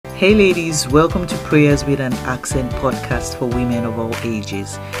Hey ladies, welcome to Prayers with an Accent podcast for women of all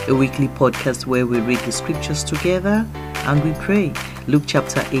ages, a weekly podcast where we read the scriptures together and we pray. Luke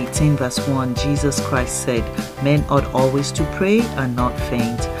chapter 18 verse 1, Jesus Christ said, "Men ought always to pray and not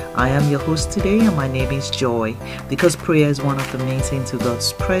faint." I am your host today and my name is Joy. Because prayer is one of the main things to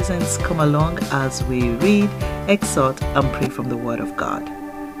God's presence, come along as we read, exhort and pray from the Word of God.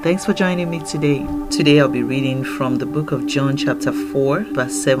 Thanks for joining me today. Today I'll be reading from the book of John chapter 4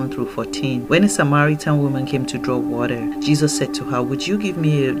 verse 7 through 14. When a Samaritan woman came to draw water, Jesus said to her, "Would you give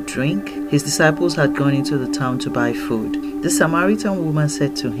me a drink?" His disciples had gone into the town to buy food. The Samaritan woman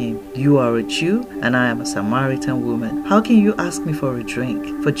said to him, "You are a Jew and I am a Samaritan woman. How can you ask me for a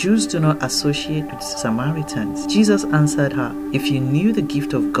drink?" For Jews do not associate with Samaritans. Jesus answered her, "If you knew the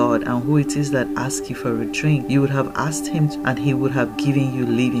gift of God and who it is that asks you for a drink, you would have asked him and he would have given you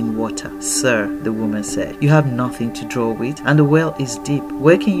living water." "Sir," the woman said, "you have nothing to draw with and the well is deep.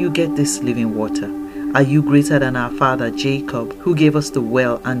 Where can you get this living water? Are you greater than our father Jacob, who gave us the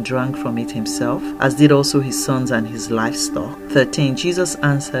well and drank from it himself, as did also his sons and his livestock?" 13. Jesus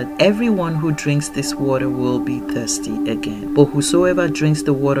answered, "Everyone who drinks this water will be thirsty again. But whosoever drinks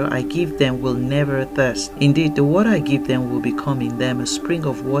the water I give them will never thirst. Indeed, the water I give them will become in them a spring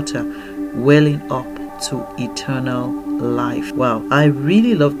of water welling up to eternal life." Wow, I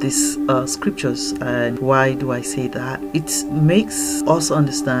really love these scriptures. And why do I say that? It makes us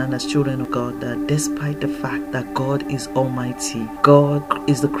understand as children of God that despite the fact that God is almighty, God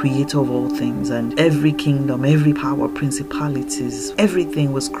is the creator of all things, and every kingdom, every power, principalities,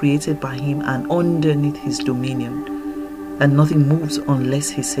 everything was created by him and underneath his dominion. And nothing moves unless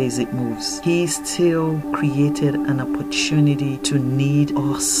he says it moves. He still created an opportunity to need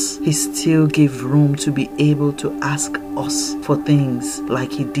us. He still gave room to be able to ask us for things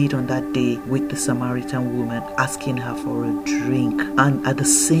like he did on that day with the Samaritan woman, asking her for a drink. And at the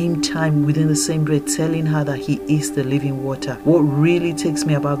same time, within the same breath, telling her that he is the living water. What really takes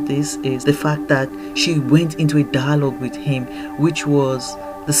me about this is the fact that she went into a dialogue with him, which was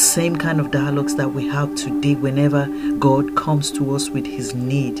the same kind of dialogues that we have today whenever God comes to us with his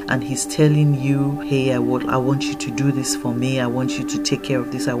need and he's telling you, "Hey, I want you to do this for me. I want you to take care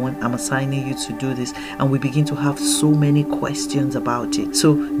of this. I'm assigning you to do this." And we begin to have so many questions about it.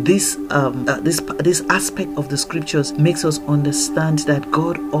 So this aspect of the scriptures makes us understand that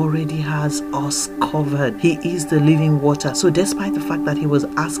God already has us covered. He is the living water. So despite the fact that he was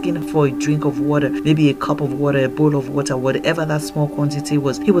asking for a drink of water, maybe a cup of water, a bowl of water, whatever that small quantity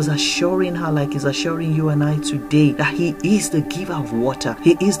was, he was assuring her, like he's assuring you and I today, that he is the giver of water.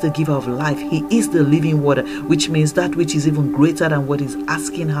 He is the giver of life. He is the living water, which means that which is even greater than what he's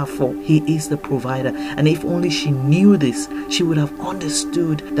asking her for. He is the provider. And if only she knew this, she would have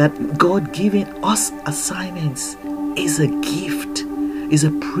understood that God giving us assignments is a gift, is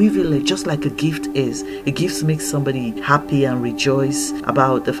a privilege, just like a gift is. A gift makes somebody happy and rejoice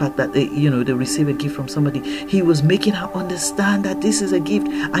about the fact that they receive a gift from somebody. He was making her understand that this is a gift.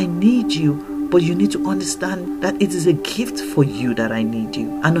 I need you, but you need to understand that it is a gift for you that I need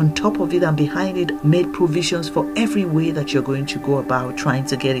you. And on top of it and behind it, made provisions for every way that you're going to go about trying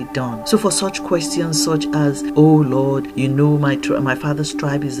to get it done. So for such questions such as, "Oh Lord, my father's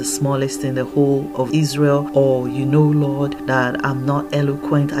tribe is the smallest in the whole of Israel," or "Lord, that I'm not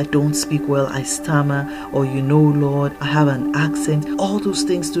eloquent, I don't speak well, I stammer," or "Lord, I have an accent," all those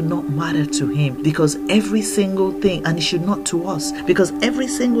things do not matter to him, because every single thing, and it should not to us, because every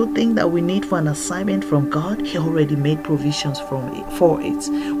single thing that we need for an assignment from God, he already made provisions for it.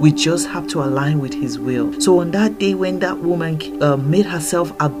 We just have to align with his will. So on that day when that woman made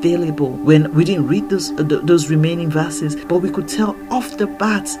herself available, when we didn't read those remaining verses, but we could tell off the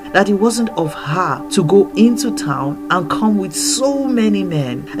bat that it wasn't of her to go into town and come with so many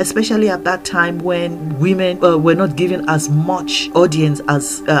men, especially at that time when women were not given as much audience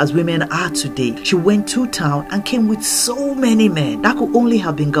as women are today. She went to town and came with so many men. That could only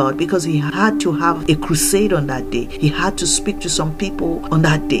have been God, because he had to have a crusade on that day. He had to speak to some people on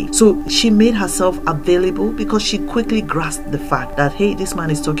that day. So she made herself available because she quickly grasped the fact that, hey, this man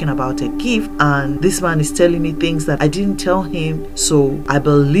is talking about a gift and this man is telling me things that I didn't tell him. So I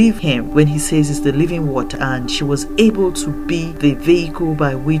believe him when he says it's the living water. And she was able to be the vehicle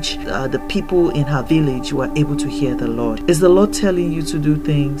by which the people in her village were able to hear the Lord. Is the Lord telling you to do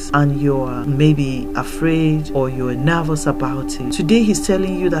things and you're maybe afraid or you're nervous about it? Today he's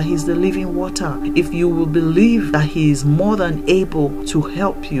telling you that he's the living water. If you will believe that he is more than able to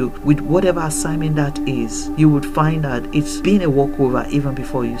help you with whatever assignment that is, you would find that it's been a walkover even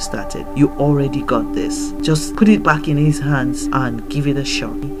before you started. You already got this. Just put it back in his hands and give it a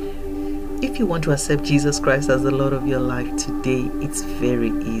shot. If you want to accept Jesus Christ as the Lord of your life today, it's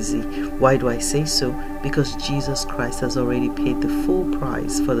very easy. Why do I say so? Because Jesus Christ has already paid the full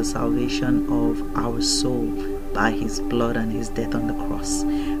price for the salvation of our soul by his blood and his death on the cross.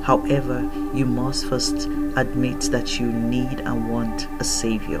 However, you must first admit that you need and want a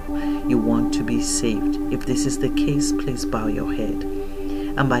Savior. You want to be saved. If this is the case, please bow your head.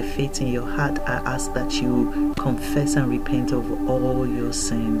 And by faith in your heart, I ask that you confess and repent of all your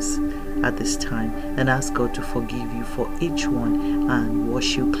sins at this time and ask God to forgive you for each one and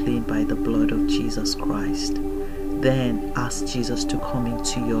wash you clean by the blood of Jesus Christ. Then ask Jesus to come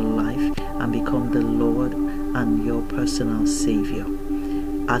into your life and become the Lord and your personal Savior.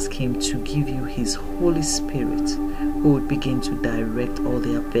 Ask him to give you his Holy Spirit, who would begin to direct all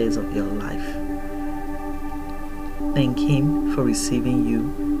the affairs of your life. Thank him for receiving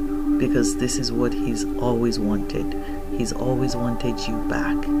you, because this is what he's always wanted. He's always wanted you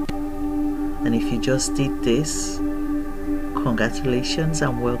back. And if you just did this, congratulations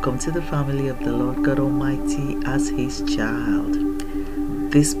and welcome to the family of the Lord God Almighty as his child.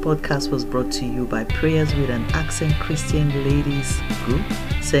 This podcast was brought to you by Prayers with an Accent Christian Ladies Group.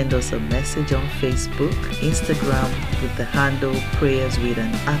 Send us a message on Facebook, Instagram with the handle Prayers with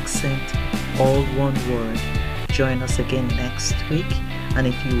an Accent, all one word. Join us again next week. And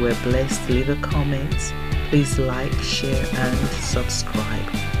if you were blessed, leave a comment. Please like, share, and subscribe.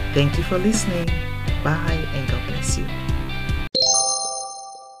 Thank you for listening. Bye, and God bless you.